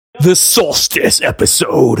The Solstice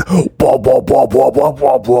episode. Bob, bob, bob, bob, bob,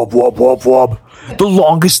 bob, bob, bob, bob, bob. The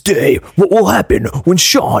longest day. What will happen when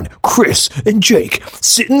Sean, Chris, and Jake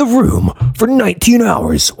sit in the room for 19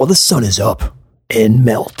 hours while the sun is up and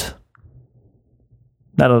melt?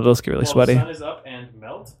 That'll just get really sweaty. The sun is up and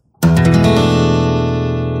melt.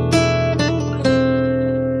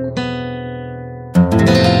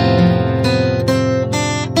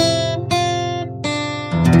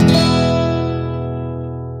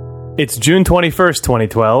 It's June 21st,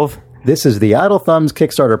 2012. This is the Idle Thumbs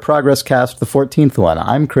Kickstarter Progresscast, the 14th one.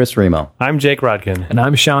 I'm Chris Remo. I'm Jake Rodkin. And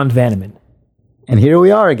I'm Sean Vanneman. And here we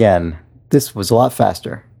are again. This was a lot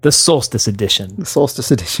faster. The Solstice Edition. The Solstice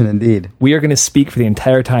Edition, indeed. We are going to speak for the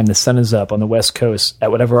entire time the sun is up on the West Coast at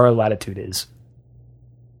whatever our latitude is.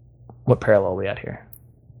 What parallel are we at here?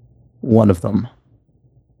 One of them.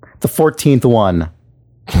 The 14th one.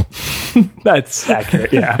 That's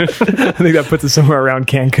accurate, yeah. I think that puts us somewhere around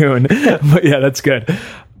Cancun. But yeah, that's good.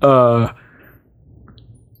 Are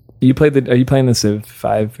you playing the Civ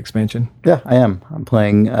 5 expansion? Yeah, I am. I'm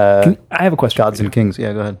playing I have a question. Gods and Kings.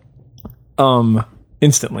 Yeah, go ahead.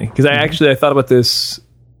 Instantly. Because I thought about this.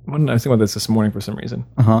 I was thinking about this morning for some reason.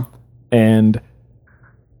 Uh-huh. And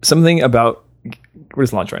something about... We're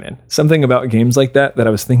just launch right in. Something about games like that I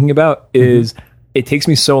was thinking about is it takes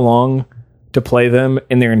me so long to play them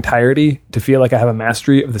in their entirety to feel like I have a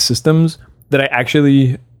mastery of the systems that I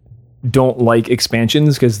actually don't like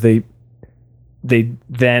expansions because they break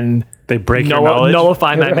your knowledge.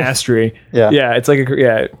 Nullify my mastery. Yeah. It's like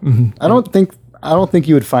I don't think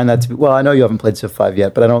you would find that to be... Well, I know you haven't played Civ 5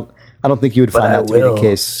 yet, but I don't think you would find that to be the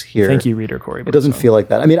case here. Thank you, reader Corey. It doesn't feel like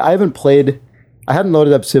that. I mean, I hadn't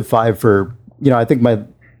loaded up Civ 5 for, I think I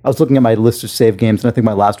was looking at my list of save games, and I think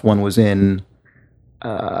my last one was in,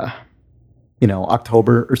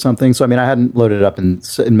 October or something. So, I mean, I hadn't loaded it up in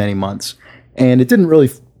many months. And it didn't really...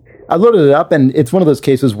 I loaded it up, and it's one of those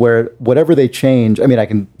cases where whatever they change... I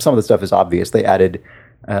mean, some of the stuff is obvious. They added,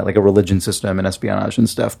 like a religion system and espionage and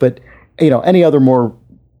stuff. But, any other more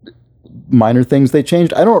minor things they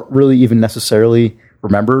changed, I don't really even necessarily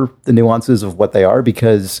remember the nuances of what they are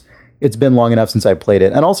because it's been long enough since I played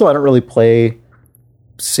it. And also, I don't really play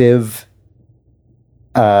Civ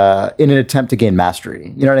in an attempt to gain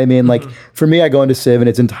mastery. You know what I mean? Like, for me, I go into Civ, and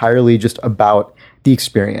it's entirely just about the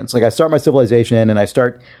experience. Like, I start my civilization, and I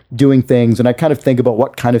start doing things, and I kind of think about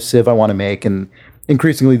what kind of Civ I want to make. And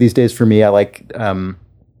increasingly these days, for me, I like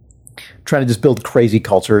trying to just build crazy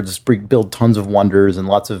culture, just build tons of wonders and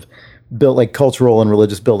lots of build like cultural and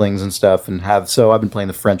religious buildings and stuff. So I've been playing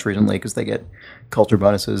the French recently because they get culture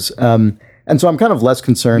bonuses. And so I'm kind of less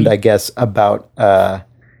concerned, I guess, about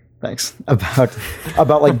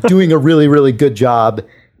about like doing a really, really good job,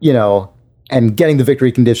 and getting the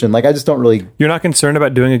victory condition. Like, I just don't really... You're not concerned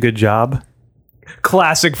about doing a good job?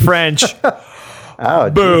 Classic French.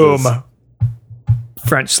 Oh, boom. Jesus.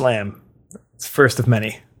 French slam. It's first of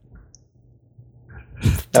many.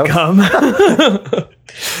 That was- Come.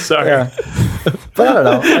 Sorry. Yeah. But I don't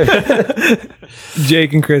know.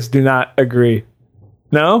 Jake and Chris do not agree.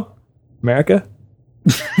 No? America?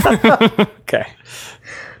 Okay.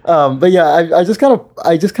 But yeah, I just kind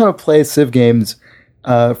of play Civ games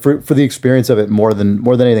for the experience of it more than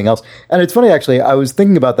anything else. And it's funny, actually. I was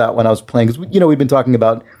thinking about that when I was playing because we'd been talking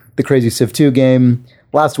about the crazy Civ 2 game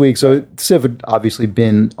last week, so Civ had obviously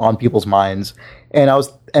been on people's minds. And I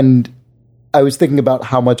was thinking about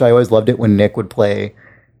how much I always loved it when Nick would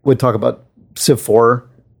talk about Civ 4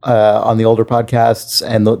 on the older podcasts,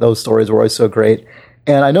 and those stories were always so great.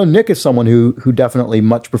 And I know Nick is someone who definitely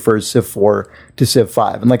much prefers Civ 4 to Civ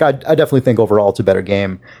 5. And like I definitely think overall it's a better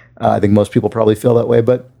game. I think most people probably feel that way.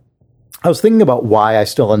 But I was thinking about why I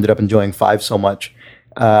still ended up enjoying 5 so much.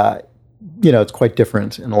 It's quite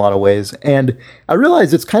different in a lot of ways. And I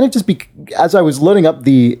realized it's kind of just as I was loading up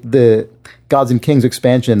the Gods and Kings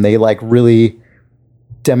expansion, they like really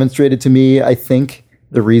demonstrated to me, I think,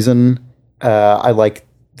 the reason I like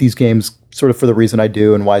these games sort of for the reason I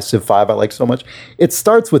do and why Civ 5 I like so much. It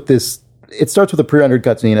starts with a pre-rendered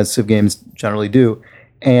cutscene, as Civ games generally do,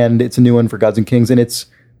 and it's a new one for Gods and Kings, and it's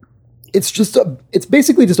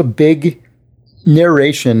basically just a big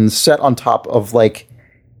narration set on top of like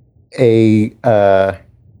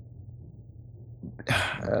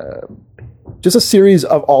just a series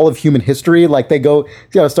of all of human history. Like they go,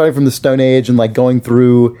 starting from the Stone Age and like going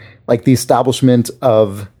through like the establishment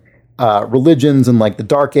of religions and like the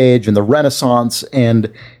Dark Age and the Renaissance,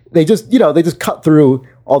 and they just cut through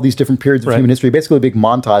all these different periods of human history, basically a big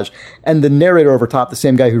montage. And the narrator over top, the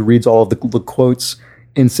same guy who reads all of the quotes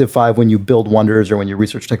in Civ 5 when you build wonders or when you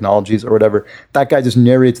research technologies or whatever, that guy just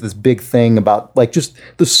narrates this big thing about like just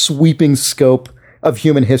the sweeping scope of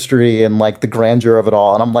human history and like the grandeur of it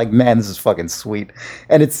all. And I'm like, man, this is fucking sweet.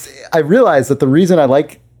 And I realized that the reason I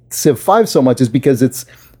like Civ 5 so much is because it's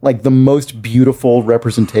like the most beautiful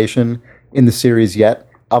representation in the series yet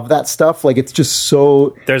of that stuff. Like, it's just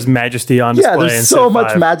so... There's majesty on display. Yeah, there's so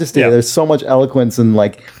much majesty. Yeah. There's so much eloquence and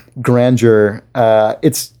like grandeur.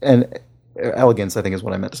 And elegance, I think is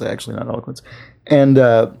what I meant to say, actually, not eloquence. And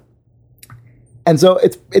so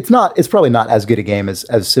it's probably not as good a game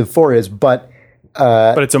as Civ 4 is, but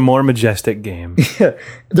it's a more majestic game. Yeah,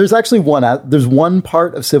 there's actually one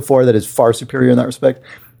part of Civ 4 that is far superior in that respect.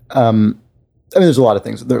 I mean, there's a lot of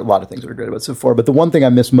things. There are a lot of things that are great about Civ 4, but the one thing I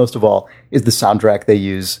miss most of all is the soundtrack they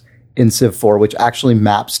use in Civ 4, which actually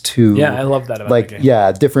maps to I love that about like the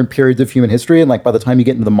game. Different periods of human history, and like by the time you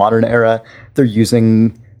get into the modern era, they're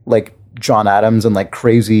using like John Adams and like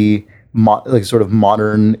crazy like sort of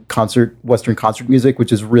modern Western concert music,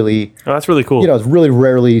 which is really that's really cool. It's really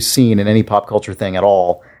rarely seen in any pop culture thing at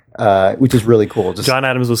all. Which is really cool. John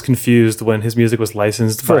Adams was confused when his music was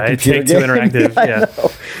licensed by Take-Two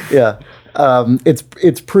Interactive.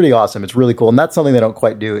 It's pretty awesome. It's really cool. And that's something they don't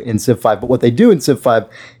quite do in Civ 5. But what they do in Civ 5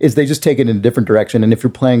 is they just take it in a different direction. And if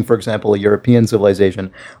you're playing, for example, a European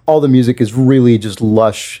civilization, all the music is really just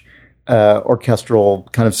lush, orchestral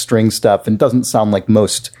kind of string stuff and doesn't sound like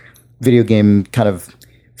most video game kind of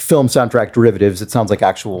film soundtrack derivatives. It sounds like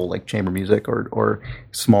actual like chamber music or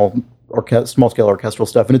small scale orchestral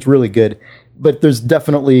stuff, and it's really good. But there's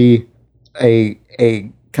definitely a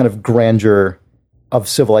kind of grandeur of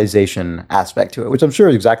civilization aspect to it, which I'm sure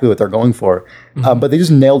is exactly what they're going for. Mm-hmm. But they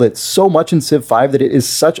just nailed it so much in Civ 5 that it is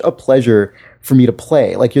such a pleasure for me to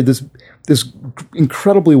play. Like, you're this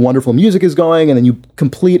incredibly wonderful music is going, and then you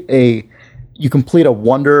complete a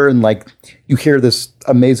wonder, and like you hear this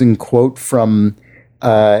amazing quote from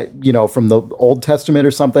from the Old Testament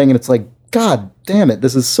or something, and it's like, God damn it,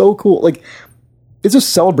 this is so cool. Like, it's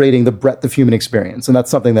just celebrating the breadth of human experience, and that's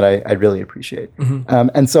something that I really appreciate. Mm-hmm.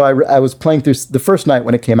 And so I was playing through the first night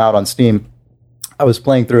when it came out on Steam. I was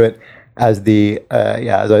playing through it as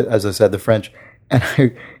as I said, the French, and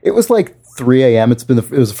it was like 3 a.m. It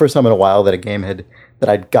was the first time in a while that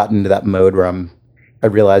I'd gotten into that mode where I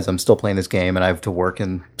realized I'm still playing this game and I have to work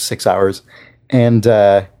in 6 hours, and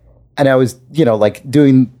I was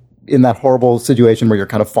doing in that horrible situation where you're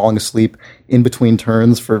kind of falling asleep in between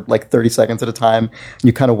turns for like 30 seconds at a time. And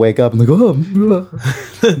you kind of wake up and like, build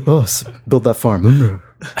that farm.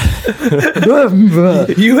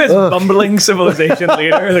 You as bumbling civilization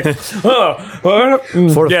leader, like,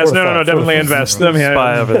 definitely invest them.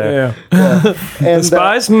 Spy over there. Yeah. And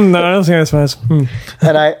spies? No, I don't see spies.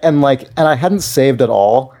 And I hadn't saved at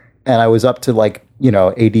all, and I was up to like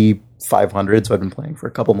 8,500, so I'd been playing for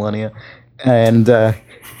a couple millennia, and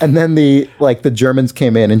then the Germans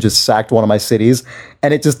came in and just sacked one of my cities,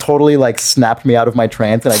 and it just totally like snapped me out of my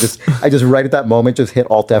trance, and I just right at that moment just hit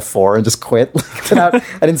Alt F4 and just quit. I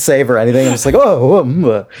didn't save or anything. I'm just like,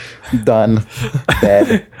 done,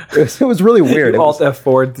 dead. It was really weird. Alt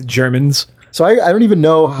F4 the Germans. So I don't even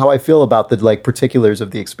know how I feel about the like particulars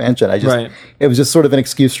of the expansion. It was just sort of an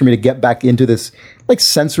excuse for me to get back into this like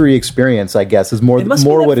sensory experience, I guess, is more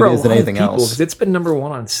what it is than anything else. Because it's been number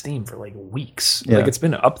one on Steam for like weeks. Yeah. Like, it's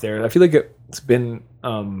been up there. I feel like it's been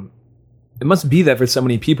it must be that for so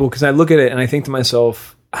many people, because I look at it and I think to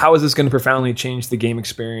myself, how is this going to profoundly change the game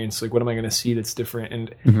experience? Like, what am I going to see that's different?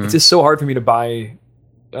 And it's just so hard for me to buy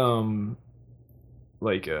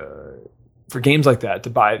for games like that, to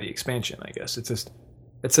buy the expansion. I guess it's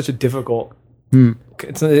such a difficult.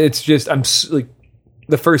 It's just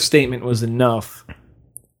the first statement was enough.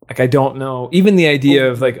 Like, I don't know. Even the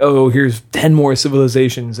idea of like, here's 10 more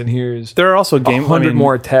civilizations, and there are also 100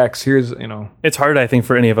 more attacks. It's hard, I think,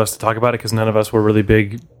 for any of us to talk about it because none of us were really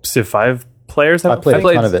big Civ 5 players. I played a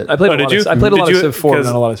ton of it. I played a lot of Civ 4,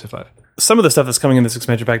 not a lot of Civ 5. Some of the stuff that's coming in this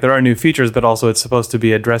expansion pack, there are new features, but also it's supposed to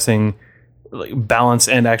be addressing like balance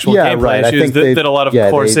and actual gameplay issues that a lot of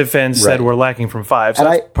core Civ fans said were lacking from 5. So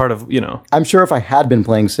that's part of, I'm sure if I had been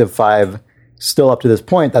playing Civ 5 still up to this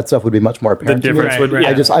point, that stuff would be much more apparent. The difference would be.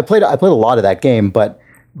 I played a lot of that game, but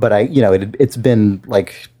it's been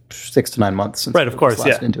like 6 to 9 months since I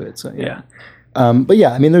was into it. So but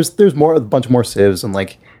yeah, I mean, there's a bunch more civs, and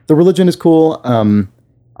like the religion is cool.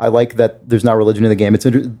 I like that there's not religion in the game. It's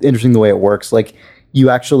interesting the way it works. Like, you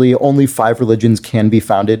actually only 5 religions can be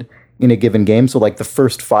founded in a given game. So like the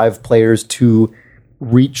first 5 players to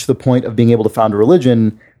reach the point of being able to found a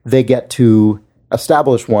religion, they get to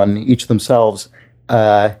establish one each themselves.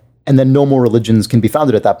 and then no more religions can be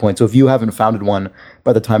founded at that point. So if you haven't founded one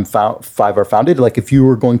by the time 5 are founded, like if you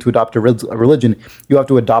were going to adopt a religion, you have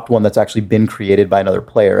to adopt one that's actually been created by another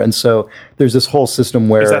player. And so there's this whole system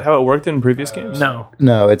where... Is that how it worked in previous games? No,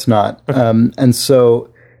 it's not. And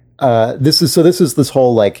so this is this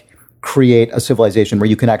whole like create a civilization where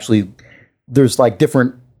you can actually... There's like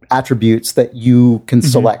different attributes that you can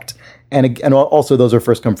select. And also those are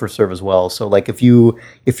first come, first serve as well. So like if your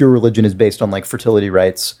religion is based on like fertility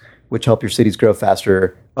rites, which help your cities grow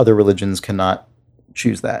faster, other religions cannot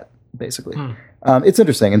choose that, basically. It's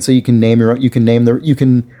interesting. And so you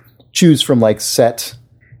can choose from like set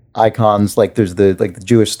icons, like there's the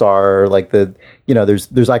Jewish star, like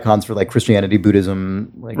there's icons for like Christianity,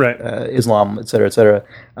 Buddhism, like Islam, et cetera.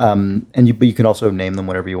 But you can also name them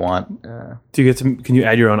whatever you want. Can you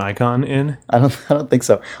add your own icon in? I don't think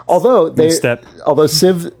so. Although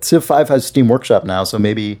Civ 5 has Steam Workshop now, so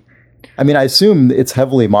maybe, I mean, I assume it's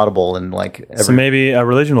heavily moddable and like so maybe a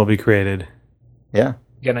religion will be created. Yeah.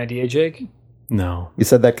 You got an idea, Jake? No. You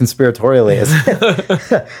said that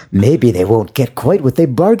conspiratorially. Maybe they won't get quite what they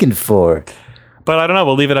bargained for. But I don't know.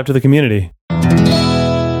 We'll leave it up to the community. I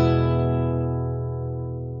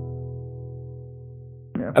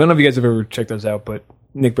don't know if you guys have ever checked those out, but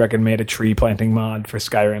Nick Brecken made a tree planting mod for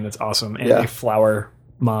Skyrim that's awesome, and a flower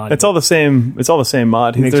mod. It's all the same. It's all the same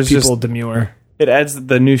mod. It makes people demure. It adds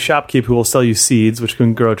the new shopkeep who will sell you seeds, which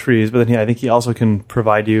can grow trees. But then I think he also can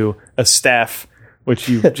provide you a staff, which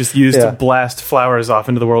you just use to blast flowers off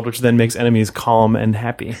into the world, which then makes enemies calm and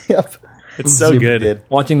happy. Yep. It's so good.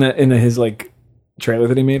 Watching that in his like trailer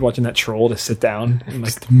that he made, watching that troll to sit down and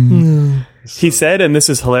like he said, and this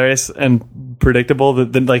is hilarious and predictable,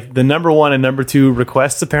 that the number 1 and number 2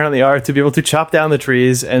 requests apparently are to be able to chop down the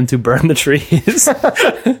trees and to burn the trees.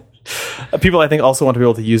 People I think also want to be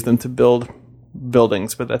able to use them to build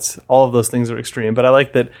buildings, but that's all of those things are extreme. But I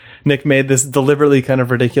like that Nick made this deliberately kind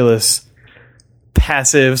of ridiculous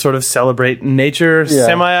passive sort of celebrate nature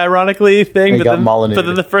semi-ironically thing, but then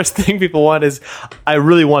the first thing people want is, I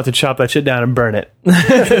really want to chop that shit down and burn it.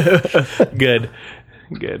 Good.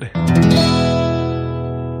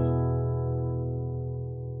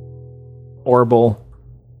 Orble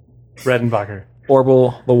Redenbacher.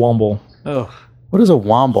 Orble the Womble. Oh, what is a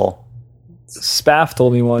womble? Spaff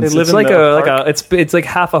told me once. It's like it's like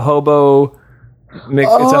half a hobo. It's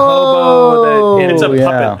a hobo it's a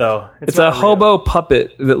puppet though. It's a hobo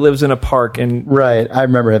puppet that lives in a park and I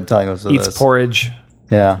remember him telling us eats porridge.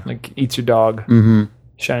 Yeah, like eats your dog,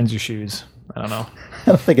 shines your shoes. I don't know. I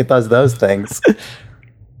don't think it does those things.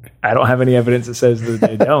 I don't have any evidence that says that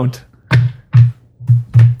they don't.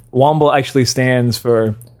 Womble actually stands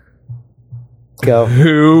for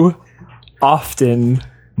who often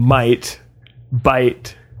might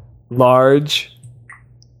bite large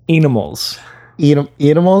animals.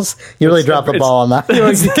 Animals? You really dropped the ball on that.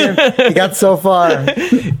 You got so far.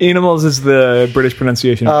 Animals is the British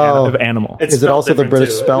pronunciation of animal. Is it also the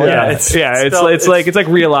British spelling? Yeah, it's like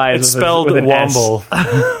realized. It's spelled womble.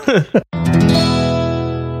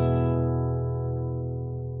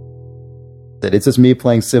 It's just me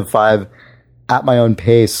playing Civ 5 at my own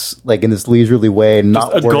pace, like in this leisurely way,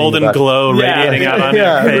 not just a golden glow radiating out on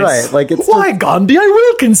your face. Right. Like it's why, Gandhi? I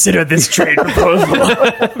will consider this trade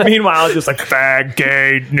proposal. Meanwhile, just like fag,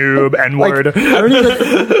 gay, noob, N-word. Like,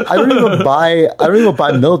 I don't even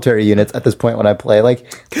buy military units at this point when I play.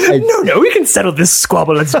 No, we can settle this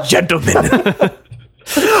squabble as gentlemen. I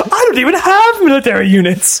don't even have military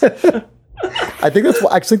units. I think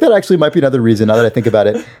that actually might be another reason, now that I think about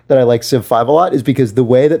it, that I like Civ 5 a lot, is because the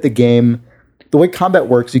way combat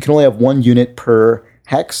works, you can only have one unit per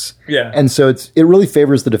hex. Yeah. And so it really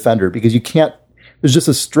favors the defender, because there's just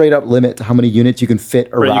a straight up limit to how many units you can fit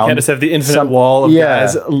around. Right, you can't just have the infinite wall of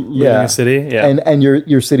guys living in a city. Yeah. And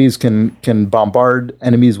your cities can bombard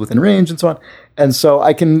enemies within range and so on. And so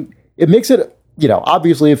it makes it,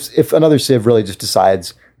 obviously if another Civ really just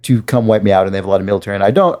decides to come wipe me out and they have a lot of military and I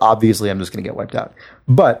don't, obviously I'm just going to get wiped out.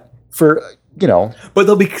 But but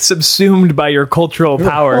they'll be subsumed by your cultural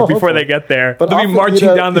power before they get there. But they'll be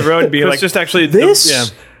marching down the road and be like, just actually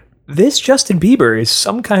this Justin Bieber is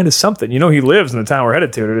some kind of something. He lives in the town we're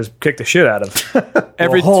headed to just kick the shit out of.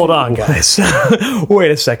 Hold on, guys. Wait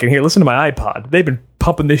a second here. Listen to my iPod. They've been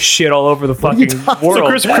pumping this shit all over the fucking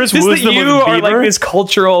world. So Chris woos them with you are Bieber? like this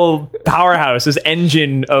cultural powerhouse, this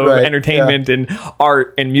engine of entertainment and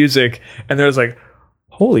art and music. And there's like,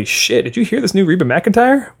 holy shit, did you hear this new Reba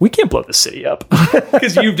McEntire? We can't blow the city up.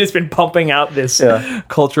 Because you've just been pumping out this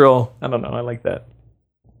cultural, I don't know, I like that.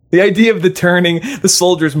 The idea of the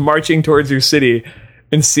soldiers marching towards your city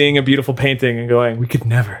and seeing a beautiful painting and going, we could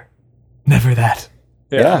never that.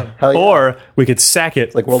 Yeah. Hell yeah. Or we could sack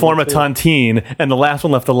it, like World form War a II. tontine, and the last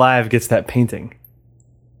one left alive gets that painting.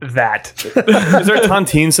 That. Is there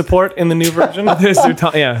tontine support in the new version?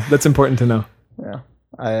 Yeah, that's important to know. Yeah.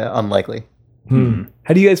 Unlikely.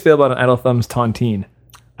 How do you guys feel about an Idle Thumbs tontine?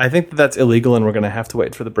 I think that's illegal, and we're going to have to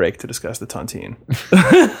wait for the break to discuss the tontine.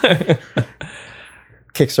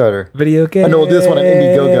 Kickstarter. Video game. Oh, no, we'll do this one on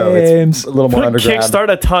Indiegogo. It's a little more underground.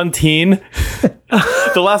 Kickstart a tontine.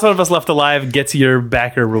 The last one of us left alive gets your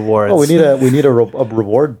backer rewards. Oh, we need a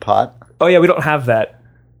reward pot. Oh yeah, we don't have that.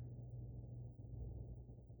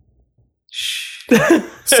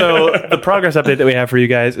 So the progress update that we have for you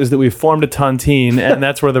guys is that we've formed a tontine, and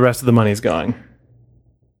that's where the rest of the money's going.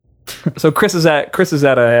 So Chris is at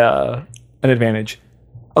an advantage,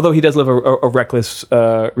 although he does live a reckless,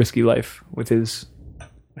 risky life with his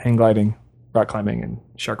hang gliding, rock climbing, and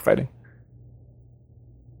shark fighting.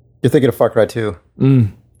 You're thinking of Far Cry 2.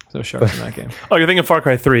 So sharks in that game. Oh, you're thinking Far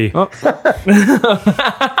Cry 3. Oh.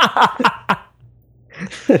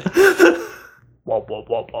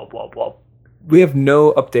 We have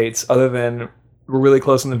no updates other than we're really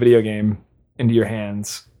close in the video game into your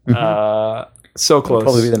hands. So close. It'll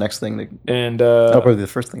probably be the next thing. And That'll probably be the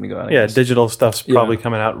first thing to go out. I Yeah, guess. digital stuff's probably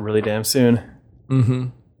coming out really damn soon.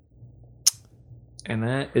 and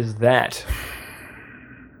that is that.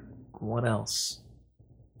 What else?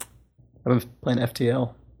 I've been playing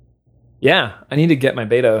FTL. Yeah, I need to get my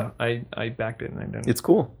beta. I backed it and I didn't. It's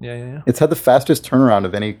cool. Yeah. It's had the fastest turnaround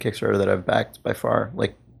of any Kickstarter that I've backed by far.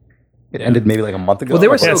 Like, it ended maybe like a month ago. Well, they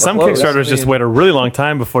were Like, so Some close. Kickstarters just wait a really long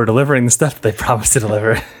time before delivering the stuff that they promised to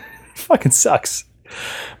deliver. It fucking sucks.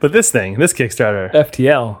 But this Kickstarter,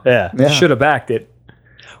 FTL. yeah. Should have backed it.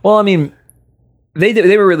 Well, I mean,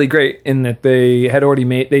 they were really great in that they had already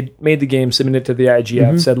made the game, submitted it to the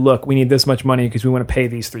IGF, said, "Look, we need this much money because we want to pay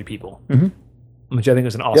these 3 people," which I think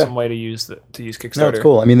is an awesome way to use Kickstarter. No, it's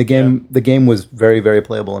cool. I mean, the game was very, very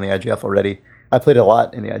playable in the IGF already. I played it a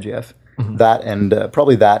lot in the IGF. That and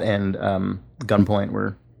probably that and Gunpoint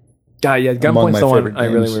were Yeah, among Gunpoint's my the one favorite I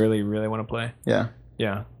games. really want to play. Yeah.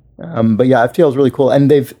 Yeah. But yeah, FTL is really cool,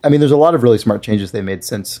 and there's a lot of really smart changes they made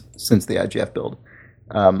since the IGF build.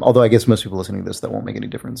 Although I guess most people listening to this, that won't make any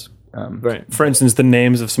difference. Right. For instance, the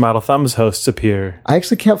names of some Idle Thumbs hosts appear. I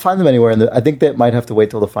actually can't find them anywhere, and I think that might have to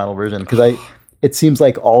wait till the final version because it seems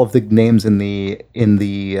like all of the names in the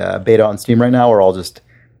beta on Steam right now are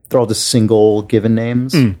they're all just single given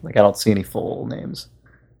names. Like I don't see any full names.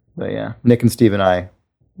 But yeah, Nick and Steve and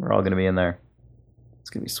we're all going to be in there. It's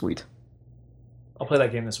going to be sweet. I'll play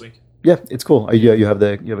that game this week. Yeah, it's cool. You have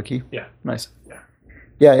a key? Yeah. Nice.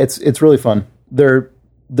 Yeah, it's really fun. They're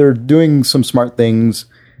doing some smart things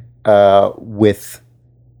with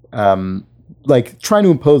like trying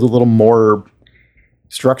to impose a little more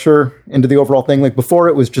structure into the overall thing. Like before,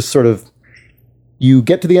 it was just sort of you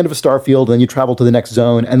get to the end of a star field, and then you travel to the next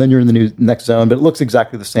zone, and then you're in the next zone, but it looks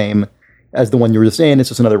exactly the same as the one you were just in. It's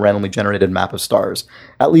just another randomly generated map of stars.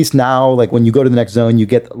 At least now, like when you go to the next zone, you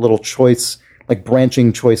get a little choice, like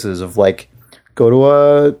branching choices of like go to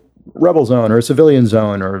a rebel zone or a civilian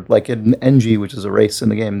zone or like an NG, which is a race in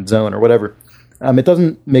the game zone or whatever. It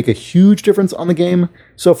doesn't make a huge difference on the game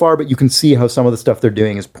so far, but you can see how some of the stuff they're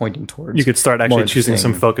doing is pointing towards. You could start more actually choosing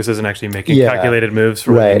interesting- some focuses and actually making calculated moves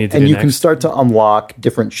for what you need to and do you next. can start to unlock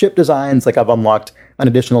different ship designs. Like I've unlocked an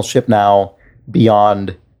additional ship now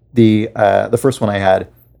beyond the first one I had.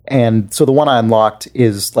 And so the one I unlocked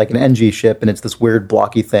is like an NG ship, and it's this weird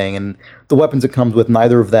blocky thing. And the weapons it comes with,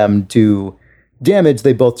 neither of them do damage.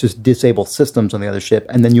 They both just disable systems on the other ship.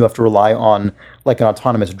 And then you have to rely on like an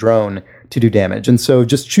autonomous drone to do damage. And so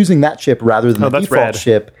just choosing that ship rather than the that's default rad.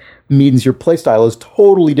 ship means your playstyle is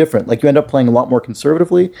totally different. Like you end up playing a lot more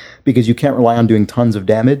conservatively because you can't rely on doing tons of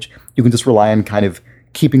damage. You can just rely on kind of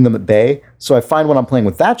keeping them at bay. So I find when I'm playing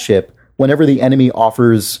with that ship, whenever the enemy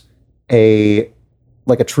offers a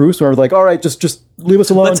truce, where we're like, all right, just leave us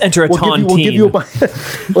alone. Let's enter a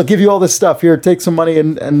We'll give you all this stuff here. Take some money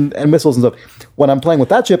and missiles and stuff. When I'm playing with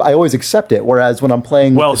that ship, I always accept it. Whereas when I'm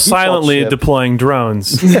playing with the default silently ship, deploying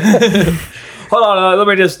drones. Hold on, let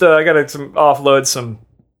me just I got to offload some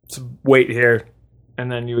weight here,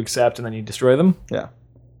 and then you accept, and then you destroy them. yeah,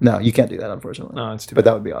 no, you can't do that, unfortunately. No, it's too But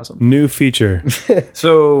bad. that would be awesome. New feature.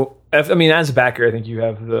 So, as a backer, I think you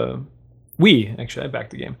have I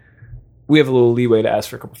backed the game. We have a little leeway to ask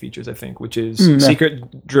for a couple features, I think, which is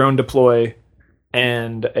secret drone deploy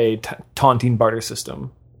and a taunting barter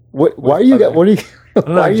system. Why are you guys Jake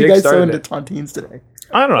so started into it. tauntines today?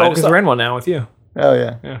 I don't know. Oh, because we're in one now with you. Oh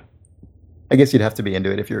yeah. Yeah. I guess you'd have to be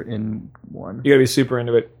into it if you're in one. You got to be super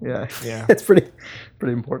into it. Yeah. Yeah. It's pretty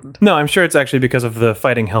important. No, I'm sure it's actually because of the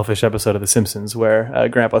Fighting Hellfish episode of The Simpsons where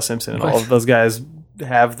Grandpa Simpson and all of those guys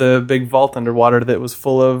have the big vault underwater that was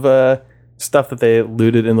full of stuff that they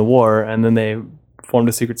looted in the war, and then they formed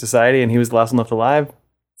a secret society, and he was the last one left alive.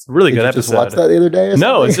 It's a really good episode. Just watch that the other day? Or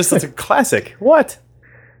No, something? it's a classic. What?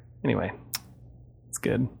 Anyway, it's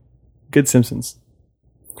good. Good Simpsons.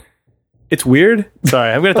 It's weird.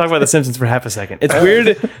 Sorry, I'm going to talk about The Simpsons for half a second. It's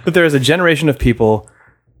weird that there is a generation of people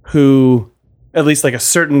who, at least like a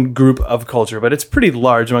certain group of culture, but it's pretty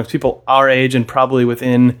large amongst people our age and probably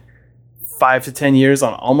within 5 to 10 years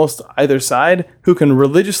on almost either side, who can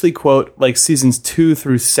religiously quote like seasons 2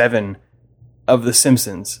 through 7 of The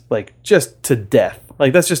Simpsons, like just to death.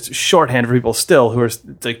 Like that's just shorthand for people still who are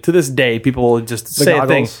like to this day, people will just say a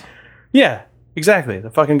thing. Yeah, exactly. The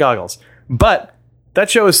fucking goggles. But that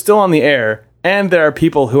show is still on the air, and there are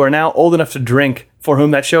people who are now old enough to drink for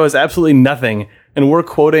whom that show is absolutely nothing, and we're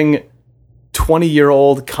quoting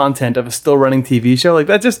 20-year-old content of a still running TV show. Like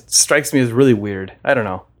that just strikes me as really weird. I don't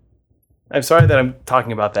know. I'm sorry that I'm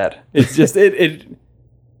talking about that. It's just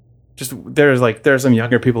there are some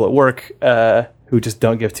younger people at work who just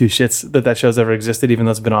don't give two shits that show's ever existed, even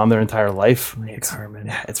though it's been on their entire life.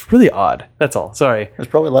 It's really odd. That's all. Sorry. There's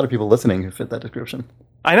probably a lot of people listening who fit that description.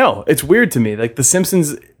 I know. It's weird to me. Like The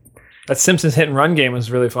Simpsons. That Simpsons hit and run game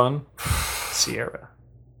was really fun. Sierra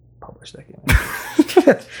published that game.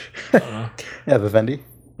 Yeah, Vivendi.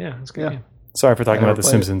 Yeah, it's a good game. Sorry for talking about The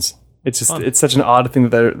played Simpsons. It's just it's such an odd thing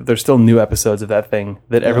that there's still new episodes of that thing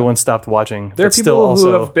that everyone stopped watching. There are but still people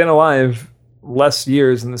also, who have been alive less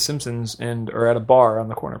years than The Simpsons and are at a bar on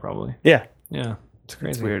the corner probably. Yeah, Yeah, it's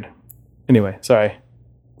crazy. it's weird. Anyway, sorry.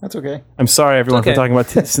 That's okay. I'm sorry, everyone, for talking about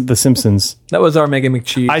The Simpsons. That was our Mega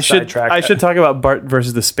McCheese I sidetrack. should talk about Bart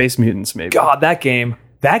versus the Space Mutants, maybe. God, that game.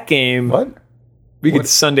 What? We could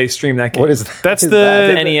Sunday stream that game. What is that? That's Is the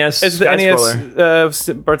that? NES It's the sky NES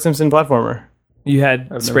Bart Simpson platformer. You had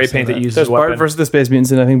spray never paint seen that used There's as a weapon. Bart versus the Space Mutants,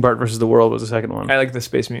 and I think Bart versus the World was the second one. I like the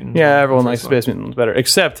Space Mutant. Yeah, everyone likes First Space Mutants better,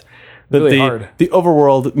 except that Really hard. the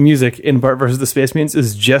overworld music in Bart versus the Space Mutants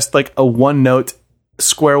is just like a one-note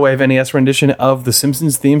square wave NES rendition of the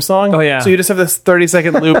Simpsons theme song. Oh, yeah. So you just have this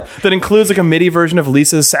 30-second loop that includes like a MIDI version of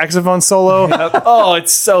Lisa's saxophone solo. Oh,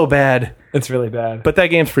 it's so bad. It's really bad. But that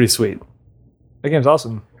game's pretty sweet. That game's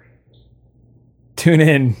awesome. Tune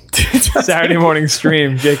in. Saturday morning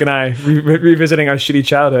stream, Jake and I revisiting our shitty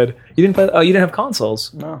childhood. You didn't play? Oh, you didn't have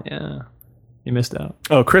consoles. No. Yeah, you missed out.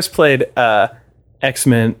 Oh, Chris played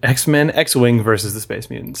X-Men, X-Wing versus the Space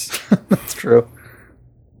Mutants. That's true.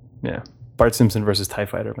 Yeah. Bart Simpson versus TIE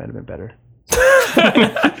Fighter might have been better.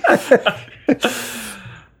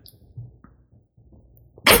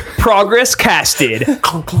 Progress casted.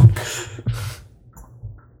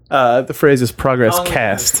 The phrase is progress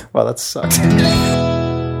cast. Wow, that sucks.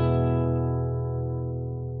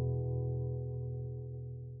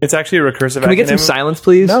 It's actually a recursive Can we get some acronym. silence,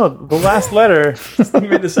 please? No, the last letter You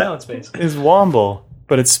made the silence face. is Womble,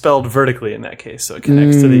 but it's spelled vertically in that case, so it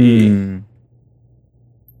connects to the E.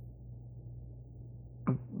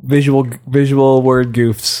 Visual word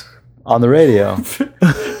goofs. On the radio.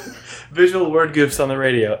 Visual word goofs on the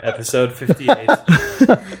radio, episode 58.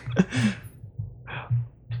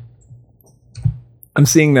 I'm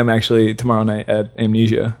seeing them actually tomorrow night at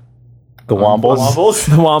Amnesia. The Wombles. Wombles?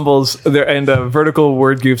 The Wombles, and vertical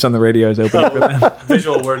word goofs on the radio is open for them.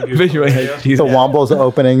 Visual word goofs. Visual, on the radio. geez, The Wombles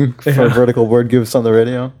opening for vertical word goofs on the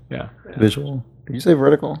radio. yeah. Visual. Did you say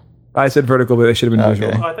vertical? I said vertical, but they should have been Okay.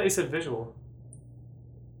 visual. Oh, I thought you said visual.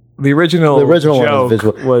 The original The original one joke was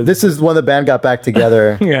visual. was- This is when the band got back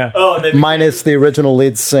together. yeah. Oh, and they Minus the original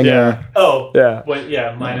lead singer. Yeah. Oh,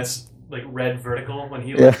 Yeah. minus like red vertical when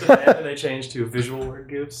he Yeah. left the band and they changed to visual word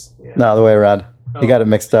goofs. Yeah. No, the way around. You got it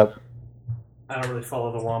mixed up. I don't really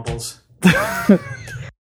follow the Wombles.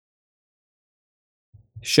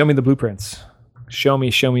 Show me the blueprints. Show me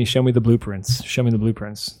the blueprints. Show me the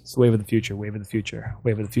blueprints. It's the wave of the future, wave of the future,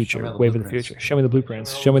 wave of the future, wave of the future. Show me the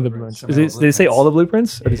blueprints. Show me the blueprints. Did they say all the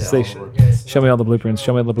blueprints? Or did they say show me all the blueprints?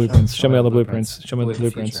 Show me all the blueprints. Show me all the blueprints. Show me all the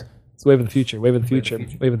blueprints. It's the wave of the future, wave of the future,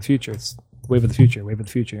 wave of the future. It's wave of the future, wave of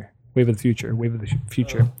the future, wave of the future, wave of the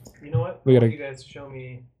future. You know what? We gotta- You guys show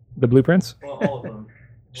me The blueprints? all of them.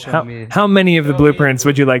 How many of the blueprints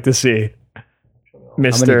would you like to see? How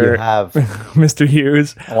many do you Mr. have? Mr.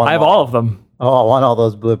 Hughes. want I have them all. all of them. Oh, I want all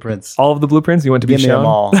those blueprints. All of the blueprints you want to be Give me shown? them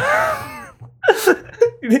all.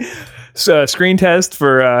 So, screen test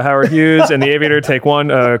for Howard Hughes and the Aviator. Take one.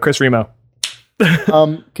 Chris Remo.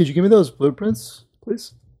 Could you give me those blueprints,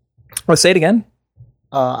 please? Oh, say it again.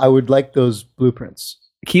 I would like those blueprints.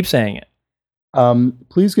 Keep saying it.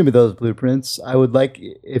 Please give me those blueprints. I would like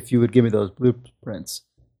if you would give me those blueprints.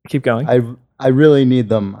 Keep going. I really need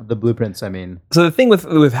them. The blueprints, I mean. So the thing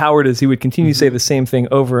with Howard is he would continue to say the same thing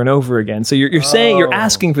over and over again. So you're saying you're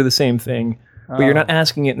asking for the same thing, but you're not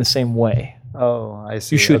asking it in the same way. Oh, I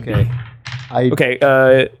see. You should okay. be.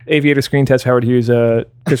 Okay, Aviator screen test, Howard Hughes,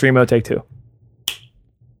 Chris Remo, take 2.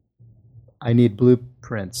 I need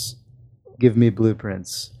blueprints. Give me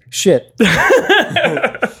blueprints. Shit. You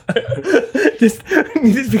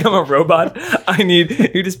just become a robot.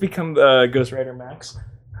 You just become Ghost Rider Max.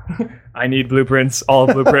 I need blueprints, all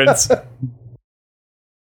blueprints.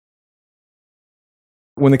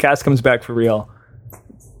 When the cast comes back for real,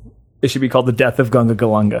 it should be called The Death of Gunga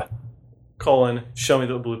Galunga. Show me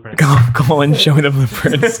the blueprints. Show me the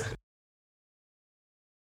blueprints.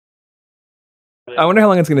 I wonder how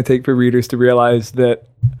long it's going to take for readers to realize that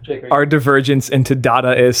our divergence into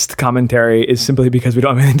Dadaist commentary is simply because we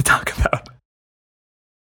don't have anything to talk